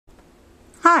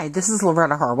Hi, this is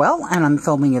Loretta Harwell, and I'm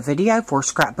filming a video for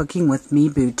Scrapbooking with Me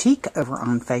Boutique over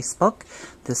on Facebook,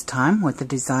 this time with the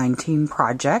design team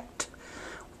project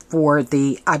for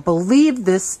the, I believe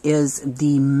this is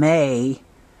the May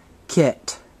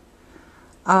kit.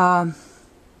 And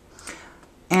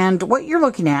what you're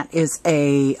looking at is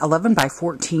a 11 by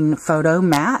 14 photo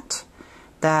mat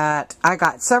that I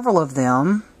got several of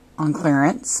them on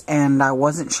clearance, and I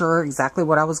wasn't sure exactly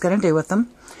what I was going to do with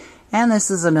them. And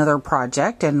this is another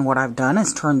project, and what I've done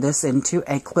is turned this into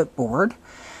a clipboard,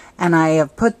 and I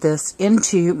have put this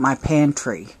into my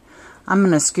pantry. I'm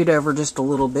going to scoot over just a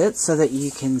little bit so that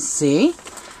you can see.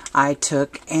 I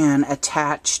took and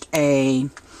attached a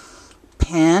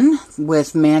pen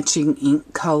with matching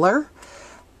ink color,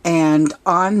 and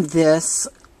on this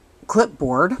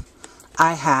clipboard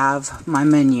I have my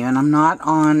menu, and I'm not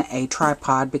on a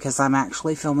tripod because I'm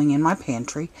actually filming in my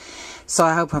pantry, so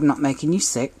I hope I'm not making you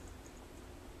sick.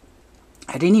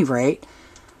 At any rate,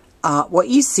 what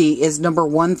you see is number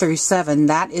 1 through 7.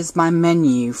 That is my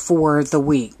menu for the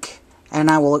week, and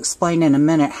I will explain in a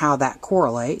minute how that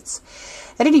correlates.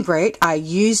 At any rate, I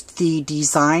used the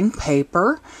design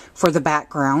paper for the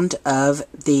background of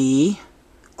the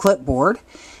clipboard,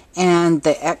 and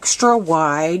the extra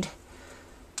wide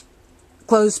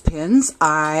clothespins.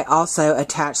 I also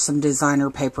attached some designer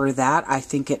paper to that. I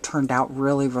think it turned out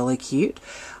really, really cute.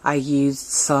 I used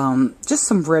just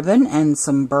some ribbon and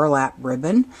some burlap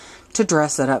ribbon to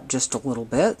dress it up just a little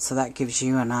bit, so that gives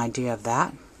you an idea of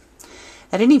that.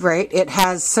 At any rate, it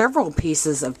has several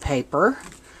pieces of paper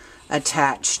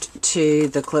attached to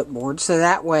the clipboard, so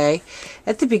that way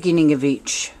at the beginning of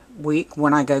each week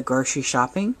when I go grocery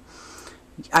shopping,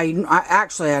 I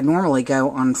normally go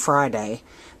on Friday.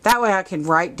 That way I can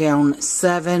write down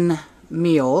 7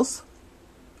 meals.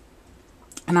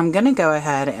 And I'm going to go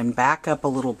ahead and back up a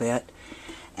little bit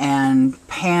and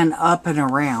pan up and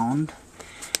around.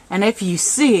 And if you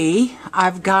see,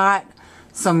 I've got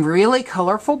some really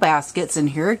colorful baskets. And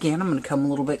here again, I'm going to come a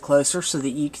little bit closer so that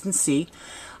you can see.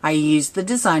 I used the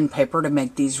design paper to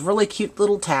make these really cute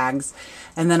little tags.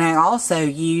 And then I also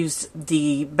used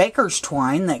the baker's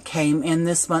twine that came in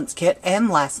this month's kit and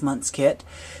last month's kit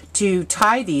to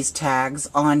tie these tags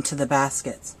onto the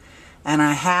baskets. And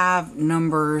I have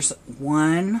numbers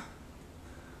 1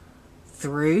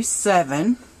 through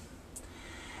 7.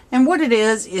 And what it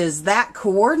is that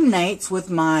coordinates with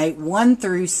my 1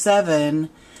 through 7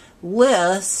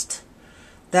 list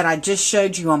that I just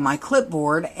showed you on my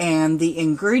clipboard, and the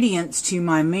ingredients to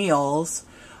my meals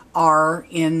are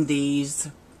in these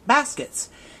baskets.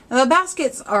 Now, the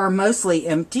baskets are mostly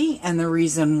empty, and the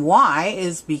reason why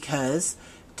is because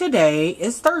today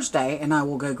is Thursday and I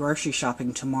will go grocery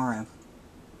shopping tomorrow.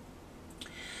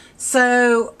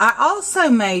 So I also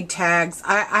made tags.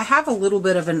 I have a little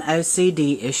bit of an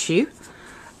OCD issue.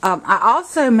 I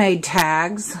also made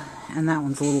tags, and that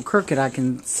one's a little crooked, I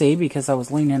can see, because I was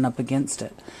leaning up against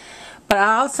it. But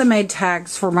I also made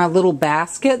tags for my little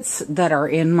baskets that are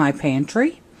in my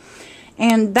pantry.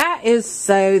 And that is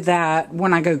so that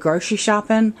when I go grocery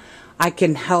shopping, I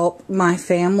can help my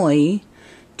family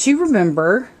to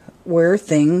remember where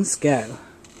things go.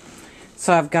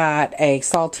 So I've got a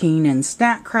saltine and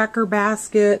snack cracker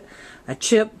basket, a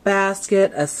chip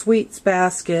basket, a sweets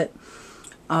basket,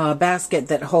 a basket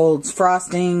that holds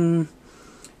frosting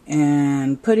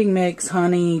and pudding mix,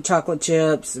 honey, chocolate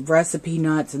chips, recipe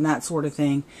nuts, and that sort of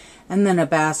thing. And then a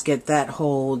basket that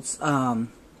holds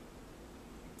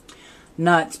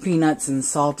nuts, peanuts, and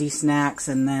salty snacks.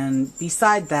 And then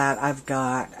beside that, I've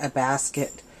got a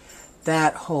basket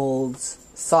that holds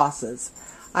sauces.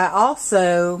 I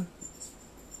also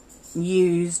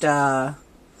used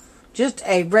just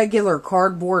a regular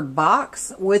cardboard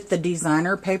box with the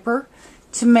designer paper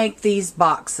to make these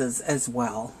boxes as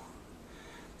well.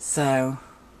 So,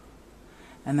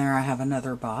 and there I have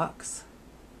another box.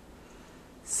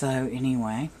 So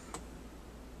anyway,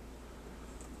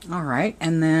 alright,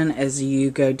 and then as you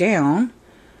go down,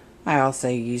 I also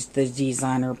used the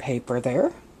designer paper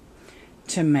there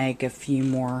to make a few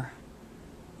more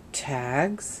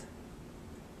tags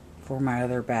for my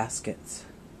other baskets.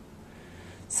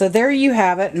 So there you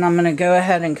have it, and I'm going to go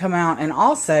ahead and come out, and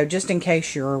also, just in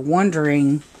case you're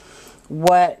wondering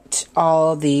what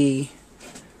all the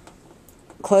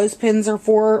clothespins are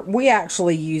for, we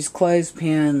actually use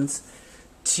clothespins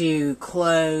to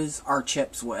close our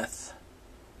chips with.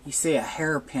 You see a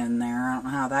hairpin there. I don't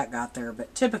know how that got there,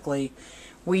 but typically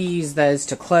we use those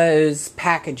to close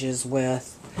packages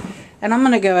with. And I'm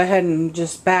going to go ahead and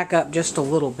just back up just a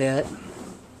little bit.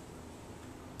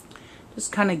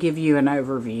 Just kind of give you an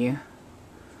overview.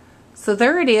 So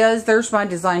there it is. There's my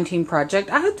design team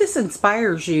project. I hope this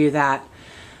inspires you that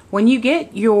when you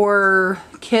get your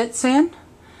kits in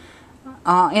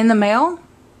the mail,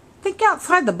 think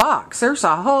outside the box. There's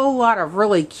a whole lot of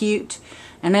really cute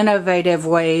and innovative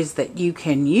ways that you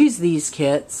can use these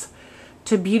kits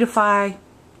to beautify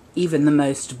even the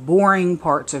most boring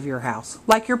parts of your house,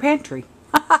 like your pantry.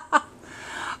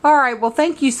 Alright, well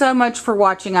thank you so much for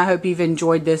watching. I hope you've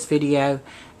enjoyed this video.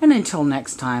 And until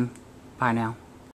next time, bye now.